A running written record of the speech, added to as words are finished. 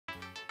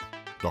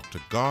Dr.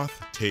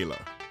 Garth Taylor.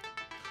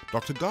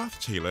 Dr. Garth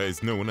Taylor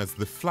is known as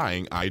the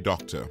Flying Eye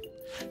Doctor.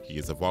 He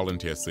is a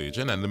volunteer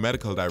surgeon and the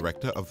medical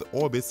director of the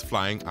Orbis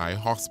Flying Eye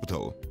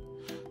Hospital.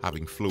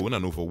 Having flown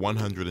on over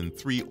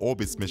 103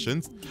 Orbis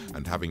missions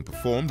and having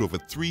performed over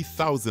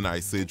 3,000 eye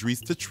surgeries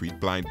to treat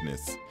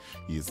blindness,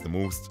 he is the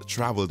most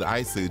traveled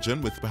eye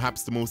surgeon with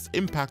perhaps the most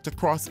impact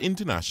across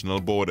international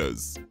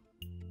borders.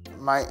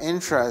 My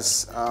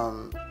interest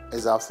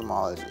is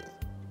ophthalmology.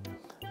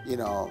 You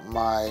know,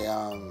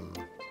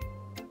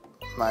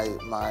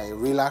 my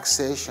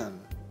relaxation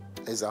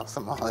is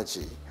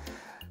ophthalmology.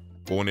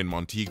 Born in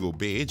Montego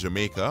Bay,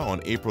 Jamaica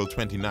on April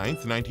 29,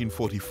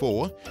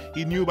 1944,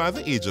 he knew by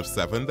the age of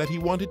 7 that he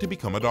wanted to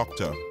become a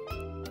doctor.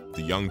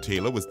 The young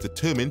Taylor was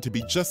determined to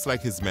be just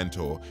like his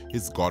mentor,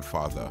 his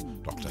godfather,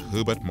 Dr.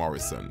 Herbert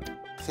Morrison.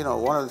 You know,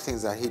 one of the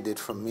things that he did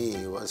for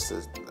me was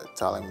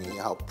telling me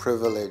how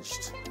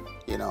privileged,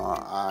 you know,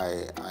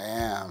 I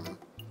am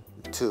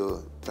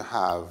to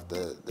have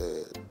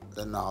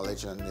the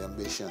knowledge and the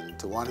ambition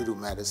to want to do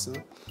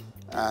medicine,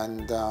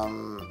 and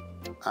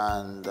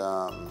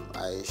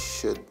I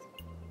should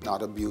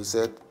not abuse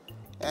it.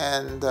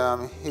 And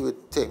he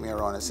would take me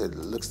around and said,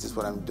 look, this is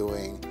what I'm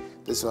doing.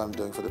 This is what I'm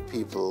doing for the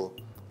people.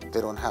 They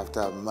don't have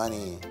to have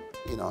money,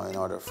 you know, in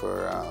order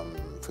for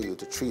you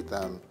to treat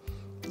them.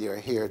 You're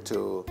here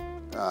to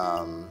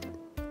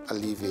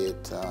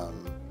alleviate,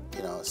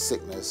 you know,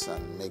 sickness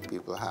and make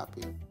people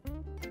happy.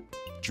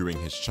 During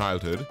his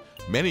childhood,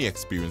 many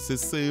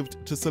experiences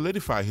served to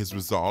solidify his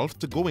resolve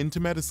to go into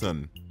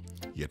medicine.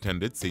 He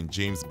attended St.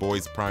 James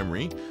Boys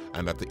Primary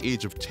and at the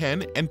age of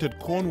 10 entered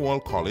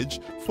Cornwall College,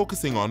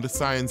 focusing on the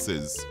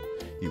sciences.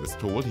 He was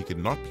told he could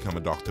not become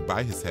a doctor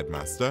by his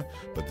headmaster,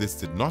 but this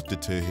did not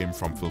deter him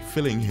from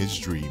fulfilling his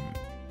dream.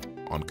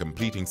 On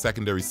completing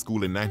secondary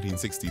school in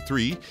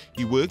 1963,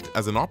 he worked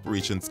as an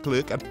operations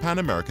clerk at Pan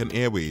American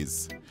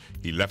Airways.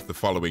 He left the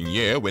following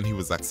year when he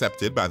was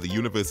accepted by the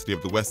University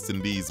of the West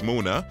Indies,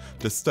 Mona,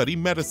 to study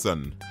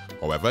medicine.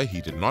 However, he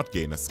did not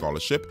gain a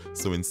scholarship,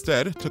 so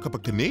instead took up a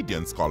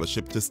Canadian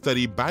scholarship to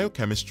study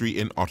biochemistry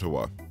in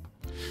Ottawa.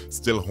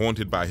 Still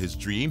haunted by his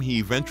dream, he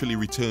eventually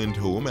returned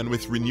home and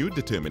with renewed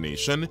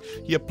determination,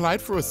 he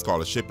applied for a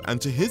scholarship and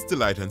to his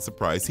delight and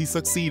surprise, he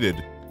succeeded.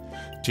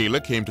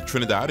 Taylor came to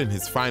Trinidad in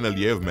his final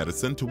year of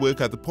medicine to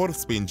work at the Port of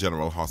Spain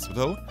General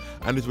Hospital,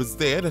 and it was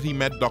there that he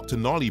met Dr.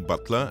 Nolly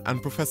Butler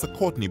and Professor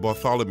Courtney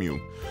Bartholomew.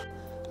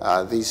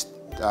 These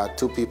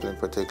two people in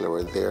particular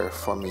were there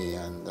for me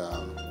and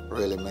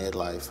really made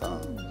life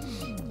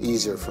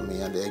easier for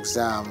me, and the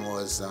exam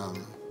was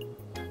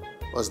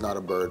not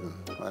a burden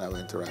when I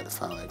went to write the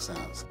final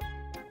exams.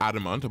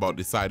 Adamant about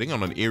deciding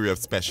on an area of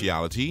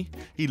speciality,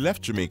 he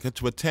left Jamaica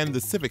to attend the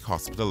Civic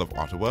Hospital of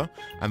Ottawa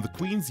and the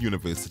Queen's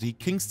University,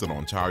 Kingston,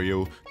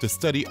 Ontario, to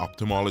study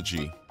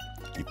ophthalmology.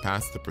 He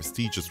passed the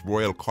prestigious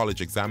Royal College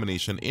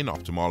examination in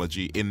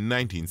ophthalmology in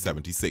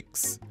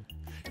 1976.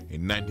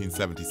 In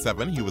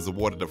 1977, he was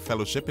awarded a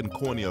fellowship in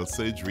corneal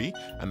surgery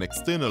and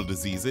external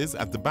diseases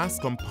at the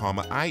Bascom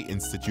Palmer Eye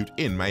Institute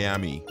in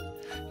Miami.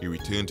 He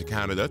returned to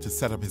Canada to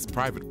set up his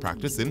private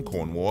practice in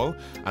Cornwall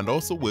and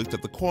also worked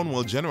at the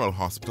Cornwall General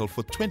Hospital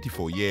for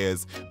 24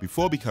 years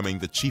before becoming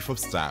the Chief of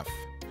Staff.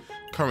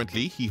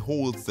 Currently, he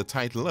holds the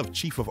title of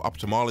Chief of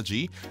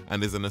Ophthalmology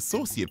and is an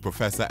Associate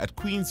Professor at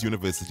Queen's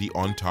University,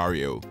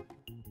 Ontario.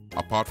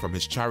 Apart from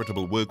his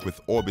charitable work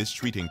with Orbis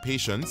treating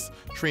patients,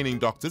 training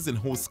doctors in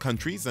host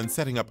countries and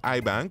setting up eye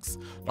banks,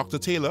 Dr.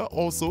 Taylor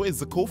also is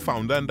the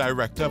co-founder and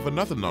director of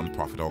another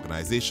non-profit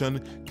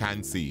organization,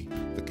 CAN.S.E.E,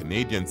 the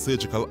Canadian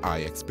Surgical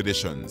Eye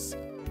Expeditions.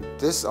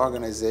 This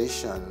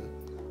organization,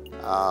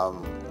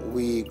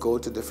 we go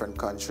to different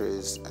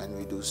countries and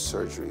we do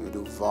surgery, we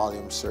do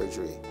volume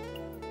surgery.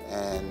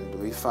 And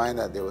we find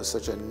that there was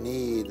such a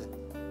need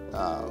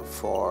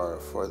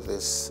for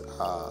this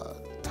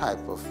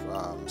type of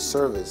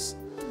service.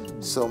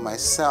 So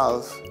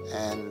myself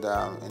and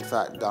in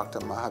fact Dr.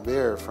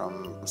 Mahabir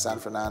from San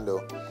Fernando,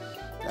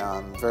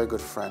 very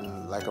good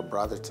friend, like a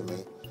brother to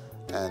me,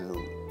 and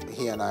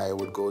he and I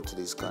would go to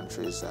these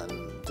countries and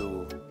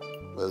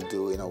we'll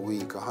do in a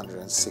week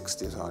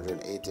 160 to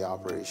 180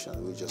 operations.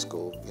 We just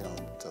go, you know,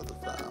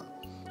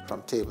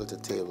 from table to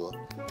table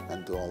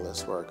and do all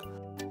this work.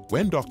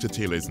 When Dr.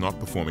 Taylor is not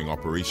performing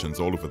operations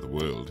all over the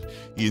world,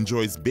 he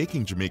enjoys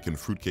baking Jamaican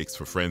fruitcakes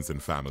for friends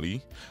and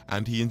family,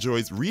 and he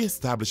enjoys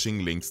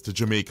re-establishing links to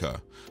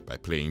Jamaica by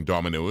playing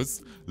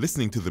dominoes,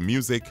 listening to the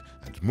music,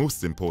 and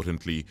most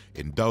importantly,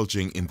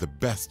 indulging in the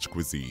best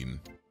cuisine.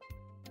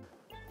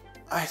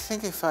 I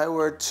think if I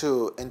were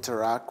to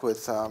interact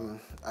with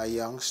a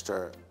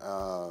youngster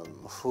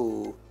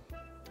who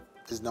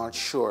is not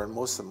sure, and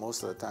most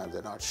of the time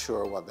they're not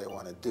sure what they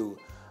want to do,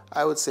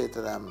 I would say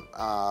to them,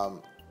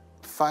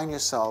 find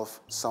yourself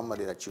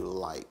somebody that you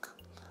like.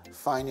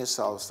 Find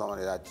yourself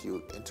somebody that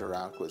you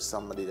interact with,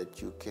 somebody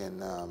that you can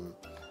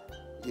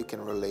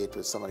relate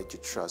with, somebody that you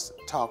trust.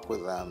 Talk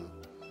with them,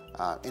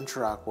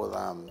 interact with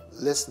them,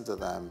 listen to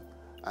them,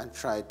 and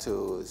try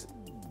to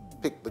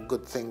pick the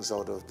good things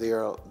out of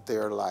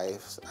their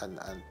lives and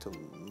to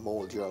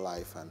mold your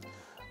life and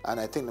And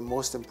I think the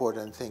most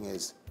important thing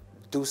is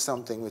do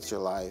something with your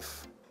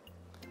life,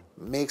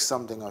 make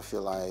something of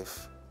your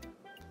life,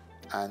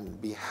 and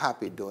be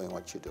happy doing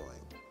what you're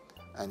doing.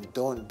 And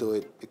don't do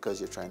it because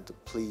you're trying to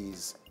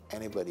please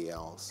anybody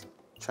else.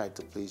 Try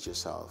to please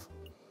yourself,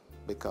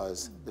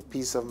 because the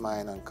peace of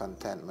mind and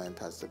contentment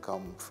has to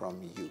come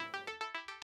from you.